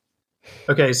trip?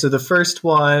 Okay, so the first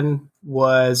one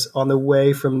was on the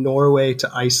way from Norway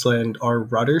to Iceland, our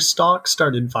rudder stalk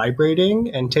started vibrating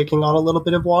and taking on a little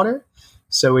bit of water.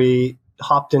 So we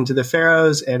hopped into the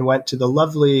Faroes and went to the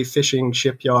lovely fishing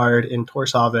shipyard in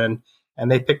Tórshavn,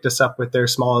 and they picked us up with their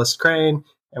smallest crane,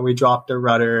 and we dropped a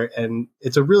rudder. And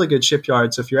it's a really good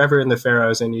shipyard, so if you're ever in the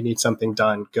Faroes and you need something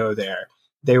done, go there.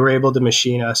 They were able to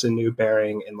machine us a new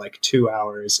bearing in like 2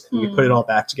 hours, and we put it all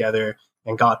back together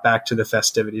and got back to the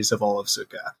festivities of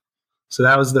Ólavsøka. So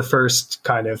that was the first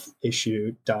kind of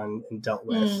issue done and dealt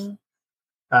with.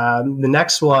 The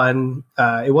next one,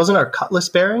 it wasn't our cutlass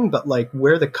bearing, but like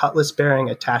where the cutlass bearing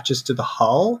attaches to the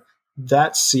hull,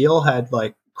 that seal had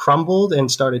like crumbled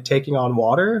and started taking on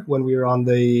water when we were on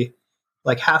the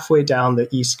like halfway down the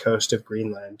east coast of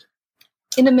Greenland.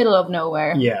 In the middle of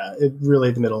nowhere. Yeah, really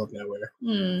the middle of nowhere.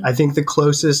 I think the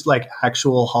closest like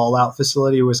actual haul out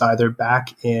facility was either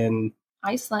back in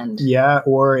Iceland. Yeah,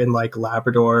 or in like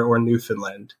Labrador or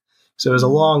Newfoundland. So it was a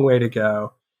long way to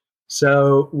go.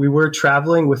 So we were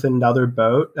traveling with another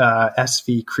boat,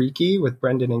 SV Creaky, with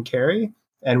Brendan and Carrie,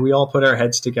 and we all put our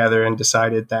heads together and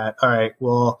decided that, all right,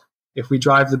 well, if we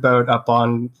drive the boat up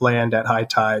on land at high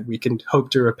tide, we can hope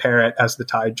to repair it as the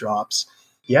tide drops.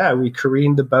 Yeah, we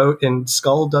careened the boat in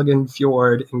Skullduggen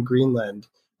Fjord in Greenland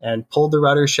and pulled the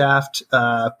rudder shaft,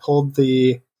 pulled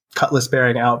the cutlass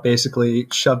bearing out, basically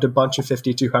shoved a bunch of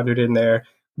 5200 in there,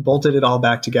 bolted it all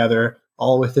back together,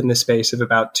 all within the space of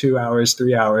about 2 hours,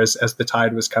 3 hours as the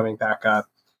tide was coming back up.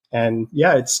 And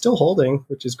yeah, it's still holding,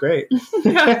 which is great.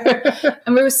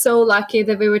 And we were so lucky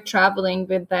that we were traveling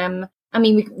with them. I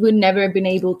mean, we would never have been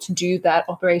able to do that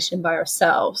operation by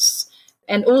ourselves.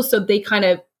 And also they kind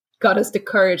of got us the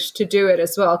courage to do it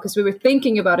as well, because we were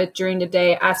thinking about it during the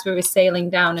day as we were sailing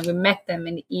down, and we met them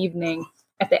in the evening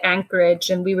at the anchorage,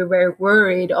 and we were very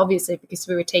worried, obviously, because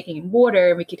we were taking in water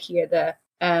and we could hear the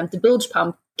bilge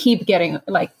pump keep getting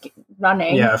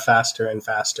running. Yeah, faster and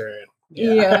faster.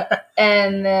 Yeah.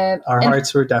 And our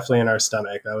hearts were definitely in our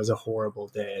stomach. That was a horrible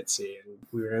day at sea, and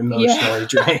we were emotionally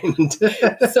drained.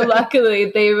 So luckily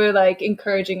they were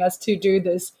encouraging us to do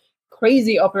this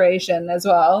crazy operation as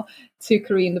well, to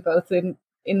careen the boat in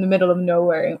the middle of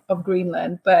nowhere of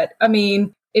Greenland. But I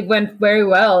mean, it went very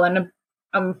well, and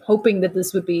I'm hoping that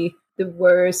this would be the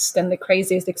worst and the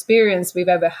craziest experience we've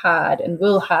ever had and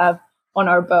will have on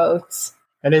our boats.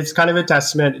 And it's kind of a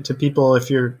testament to people,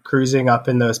 if you're cruising up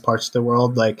in those parts of the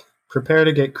world, prepare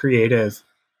to get creative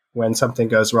when something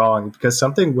goes wrong, because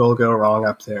something will go wrong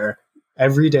up there.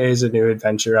 Every day is a new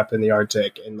adventure up in the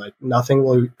Arctic, and nothing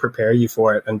will prepare you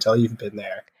for it until you've been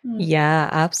there. Yeah,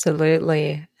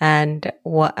 absolutely. And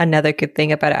what another good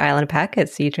thing about island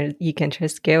packets, you can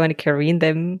just go and careen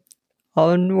them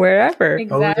on wherever.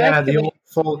 Exactly. Oh yeah, the old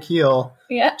full keel.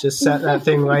 Yeah. Just set that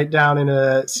thing right down in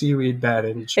a seaweed bed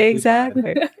and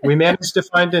exactly. We managed to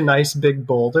find a nice big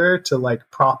boulder to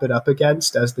prop it up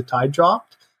against as the tide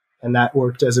dropped, and that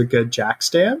worked as a good jack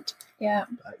stand. Yeah.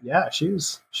 But yeah, she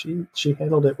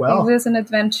handled it well. It was an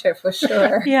adventure for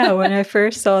sure. Yeah, when I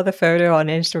first saw the photo on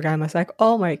Instagram, I was like,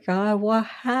 "Oh my god, what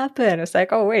happened?" I was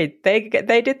like, "Oh wait, they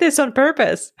did this on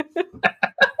purpose."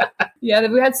 Yeah,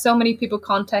 we had so many people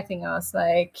contacting us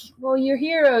well, you're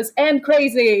heroes and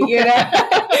crazy, yep.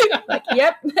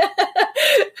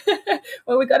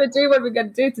 Well, we got to do what we got to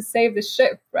do to save the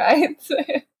ship, right?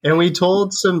 And we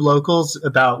told some locals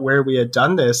about where we had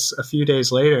done this a few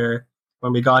days later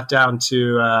when we got down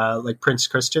to Prince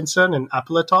Christiansen and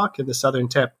Apalatok in the southern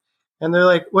tip. And they're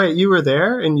like, wait, you were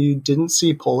there and you didn't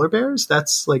see polar bears?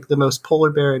 That's the most polar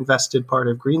bear infested part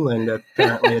of Greenland,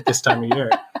 apparently, at this time of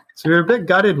year. So we were a bit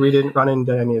gutted we didn't run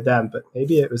into any of them, but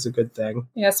maybe it was a good thing.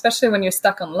 Yeah, especially when you're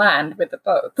stuck on land with the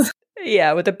boat.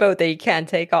 Yeah, with a boat that you can't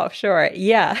take offshore.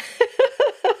 Yeah.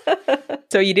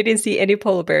 So you didn't see any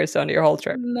polar bears on your whole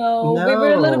trip? No, we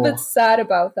were a little bit sad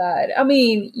about that. I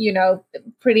mean,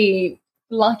 pretty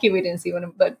lucky we didn't see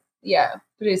one, but yeah,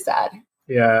 pretty sad.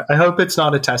 Yeah, I hope it's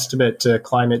not a testament to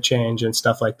climate change and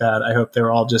stuff like that. I hope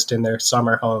they're all just in their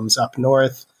summer homes up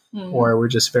north, or we're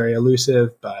just very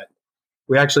elusive. But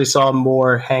we actually saw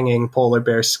more hanging polar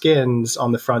bear skins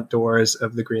on the front doors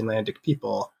of the Greenlandic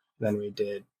people than we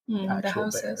did actual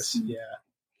bears.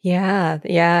 Yeah.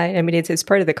 I mean, it's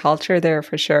part of the culture there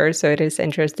for sure. So it is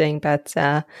interesting, but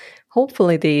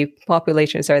hopefully the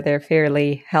populations are there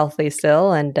fairly healthy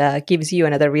still, and gives you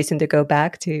another reason to go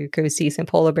back to go see some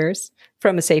polar bears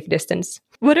from a safe distance.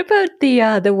 What about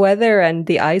the weather and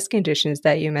the ice conditions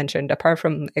that you mentioned, apart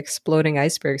from exploding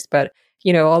icebergs, but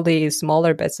all these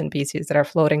smaller bits and pieces that are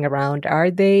floating around,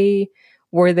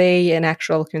 were they an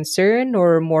actual concern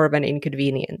or more of an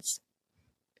inconvenience?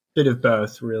 Bit of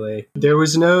both, really. There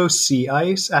was no sea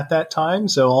ice at that time,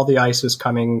 so all the ice was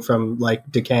coming from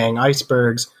decaying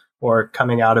icebergs or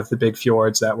coming out of the big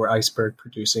fjords that were iceberg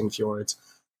producing fjords.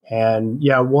 And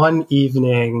yeah, one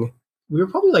evening we were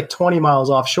probably 20 miles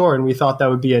offshore, and we thought that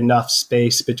would be enough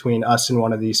space between us and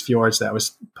one of these fjords that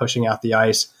was pushing out the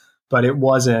ice, but it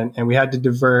wasn't. And we had to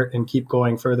divert and keep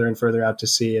going further and further out to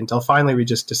sea until finally we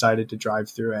just decided to drive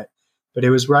through it. But it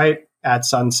was right at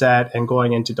sunset and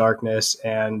going into darkness,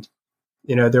 and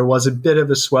there was a bit of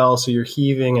a swell, so you're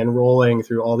heaving and rolling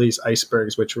through all these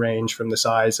icebergs, which range from the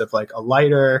size of a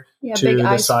lighter to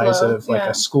the size flow of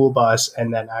a school bus,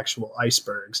 and then actual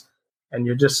icebergs. And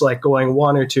you're just going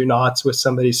 1 or 2 knots with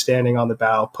somebody standing on the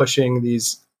bow pushing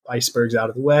these icebergs out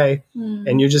of the way,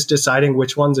 and you're just deciding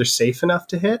which ones are safe enough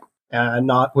to hit and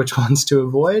not which ones to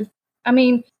avoid. I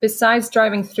mean, besides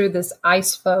driving through this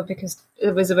ice flow, because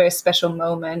it was a very special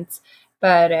moment,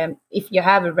 but if you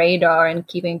have a radar and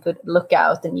keeping a good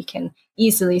lookout, then you can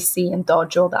easily see and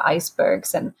dodge all the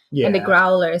icebergs and the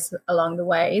growlers along the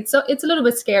way. It's a little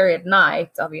bit scary at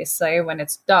night, obviously, when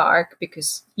it's dark,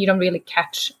 because you don't really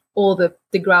catch all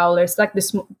the growlers,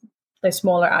 the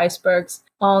smaller icebergs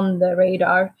on the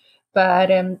radar. But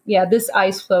this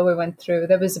ice flow we went through,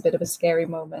 that was a bit of a scary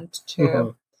moment too. Mm-hmm.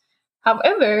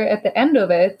 However, at the end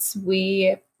of it,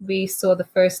 we saw the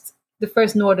first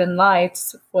Northern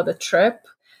Lights for the trip.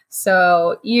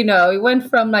 So, it went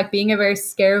from like being a very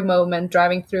scary moment,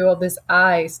 driving through all this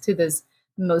ice, to this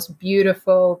most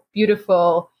beautiful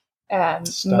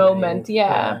moment.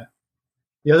 Yeah.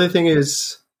 The other thing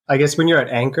is, I guess when you're at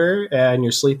anchor and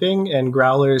you're sleeping and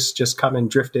growlers just come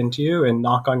and drift into you and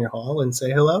knock on your hull and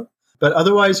say hello. But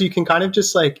otherwise, you can kind of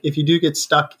just like, if you do get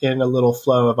stuck in a little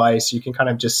flow of ice, you can kind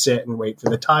of just sit and wait for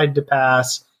the tide to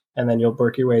pass, and then you'll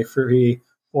work your way free.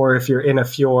 Or if you're in a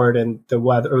fjord and the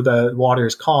water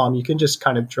is calm, you can just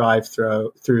kind of drive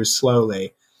through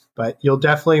slowly. But you'll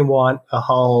definitely want a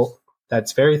hull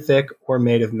that's very thick or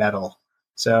made of metal.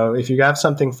 So if you have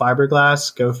something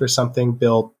fiberglass, go for something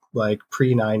built like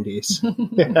pre-90s.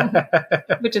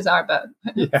 Which is our boat.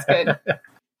 That's good.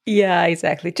 Yeah,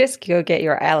 exactly. Just go get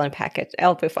your island package.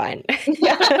 I'll be fine.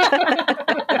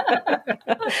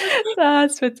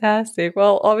 That's fantastic.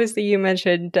 Well, obviously you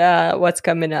mentioned what's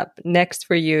coming up next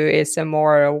for you is some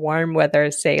more warm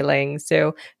weather sailing.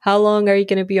 So how long are you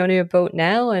going to be on your boat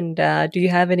now? And do you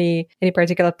have any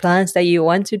particular plans that you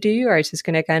want to do, or just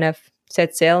going to kind of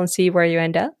set sail and see where you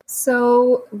end up?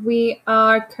 So we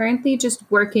are currently just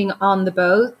working on the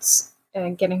boat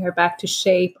and getting her back to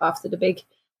shape after the big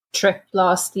trip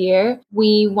last year.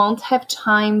 We won't have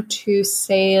time to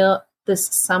sail this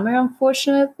summer,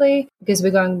 unfortunately, because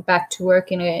we're going back to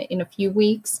work in a few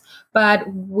weeks.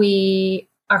 But we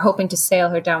are hoping to sail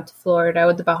her down to Florida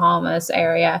or the Bahamas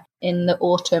area in the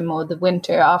autumn or the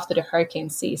winter after the hurricane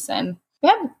season. We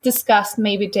have discussed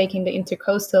maybe taking the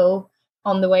Intercoastal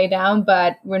on the way down,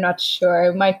 but we're not sure.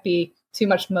 It might be too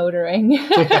much motoring.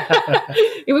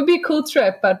 It would be a cool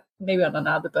trip, but maybe on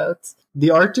another boat.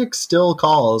 The Arctic still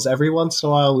calls. Every once in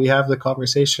a while we have the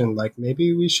conversation, like,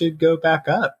 maybe we should go back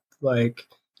up. Like,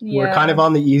 we're kind of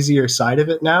on the easier side of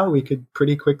it now. We could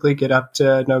pretty quickly get up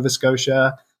to Nova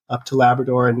Scotia, up to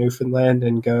Labrador and Newfoundland,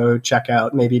 and go check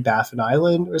out maybe Baffin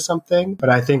Island or something. But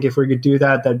I think if we could do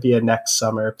that, that'd be a next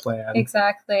summer plan.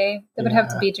 Exactly. That would have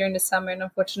to be during the summer, and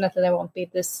unfortunately they won't be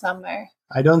this summer.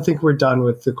 I don't think we're done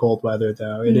with the cold weather,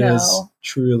 though. It is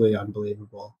truly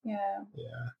unbelievable. Yeah.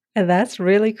 And that's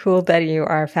really cool that you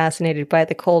are fascinated by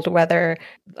the cold weather.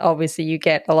 Obviously, you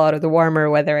get a lot of the warmer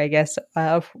weather, I guess,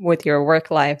 with your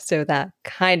work life. So that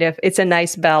kind of, it's a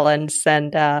nice balance.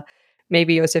 And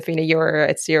maybe, Josefina,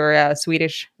 it's your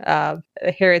Swedish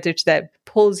heritage that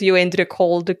pulls you into the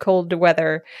cold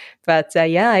weather. But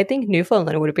I think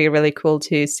Newfoundland would be really cool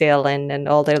to sail in, and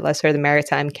all the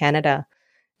maritime Canada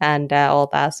and all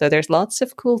that. So there's lots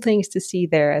of cool things to see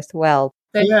there as well.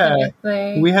 Definitely.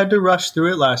 Yeah, we had to rush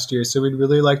through it last year, so we'd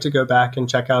really like to go back and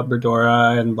check out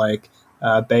Berdora and like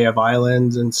Bay of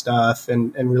Islands and stuff,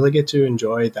 and really get to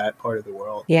enjoy that part of the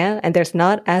world. Yeah, and there's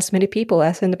not as many people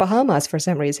as in the Bahamas for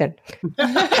some reason.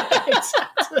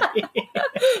 Exactly.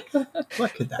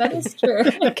 What could that be? That is true.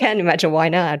 I can't imagine why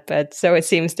not, but so it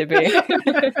seems to be.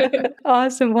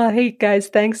 Awesome. Well, hey guys,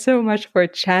 thanks so much for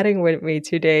chatting with me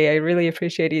today. I really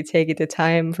appreciate you taking the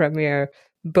time from your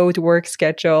boat work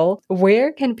schedule.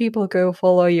 Where can people go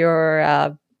follow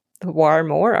your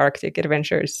warm or Arctic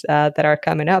adventures that are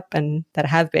coming up and that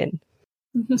have been?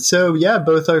 So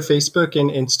both our Facebook and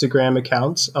Instagram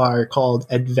accounts are called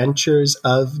Adventures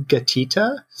of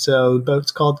Gatita. So the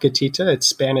boat's called Gatita. It's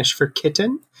Spanish for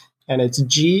kitten, and it's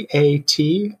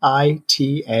Gatita.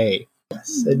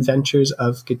 Yes, Adventures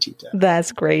of Gatita.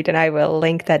 That's great, and I will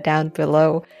link that down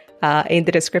below in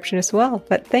the description as well.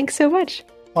 But thanks so much.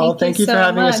 Well, thank you for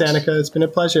having us, Annika. It's been a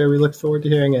pleasure. We look forward to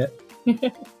hearing it.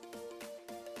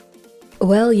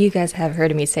 Well, you guys have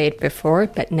heard me say it before,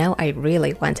 but now I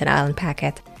really want an island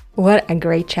packet. What a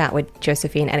great chat with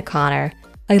Josephine and Connor.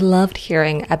 I loved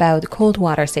hearing about cold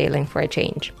water sailing for a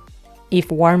change.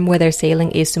 If warm weather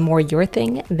sailing is more your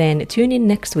thing, then tune in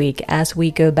next week as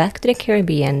we go back to the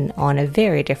Caribbean on a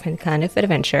very different kind of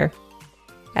adventure.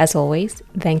 As always,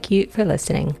 thank you for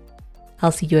listening.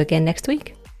 I'll see you again next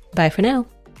week. Bye for now.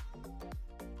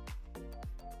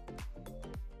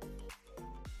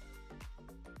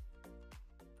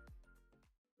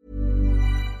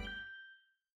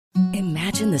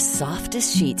 Imagine the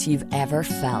softest sheets you've ever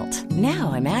felt.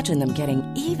 Now imagine them getting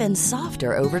even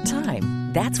softer over time.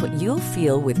 That's what you'll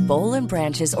feel with Boll &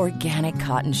 Branch's organic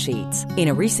cotton sheets. In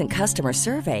a recent customer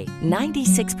survey,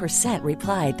 96%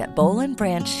 replied that Boll &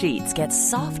 Branch sheets get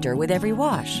softer with every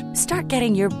wash. Start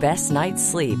getting your best night's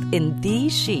sleep in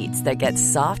these sheets that get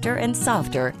softer and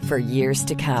softer for years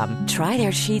to come. Try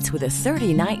their sheets with a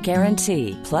 30-night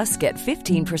guarantee. Plus, get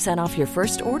 15% off your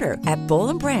first order at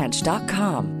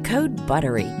bollandbranch.com. Code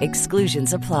BUTTERY.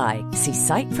 Exclusions apply. See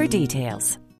site for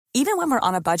details. Even when we're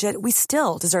on a budget, we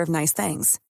still deserve nice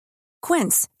things.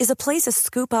 Quince is a place to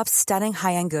scoop up stunning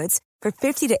high-end goods for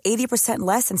 50 to 80%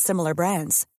 less than similar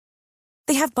brands.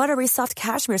 They have buttery soft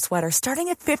cashmere sweaters starting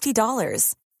at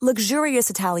 $50, luxurious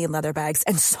Italian leather bags,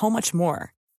 and so much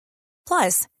more.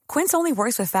 Plus, Quince only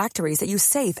works with factories that use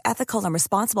safe, ethical, and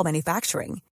responsible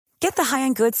manufacturing. Get the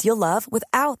high-end goods you'll love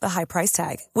without the high price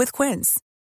tag with Quince.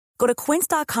 Go to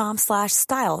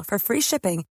quince.com/style for free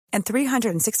shipping and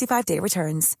 365-day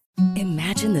returns.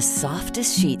 Imagine the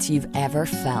softest sheets you've ever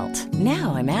felt.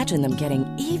 Now imagine them getting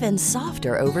even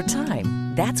softer over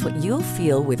time. That's what you'll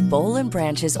feel with Boll &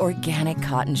 Branch's organic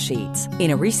cotton sheets.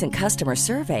 In a recent customer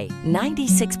survey,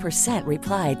 96%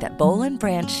 replied that Boll &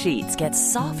 Branch sheets get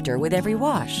softer with every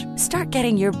wash. Start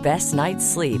getting your best night's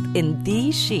sleep in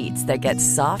these sheets that get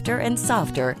softer and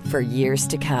softer for years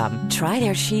to come. Try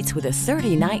their sheets with a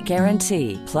 30-night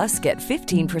guarantee. Plus, get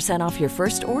 15% off your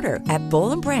first order at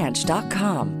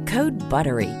bollandbranch.com. Code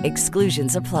BUTTERY.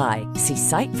 Exclusions apply. See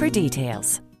site for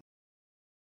details.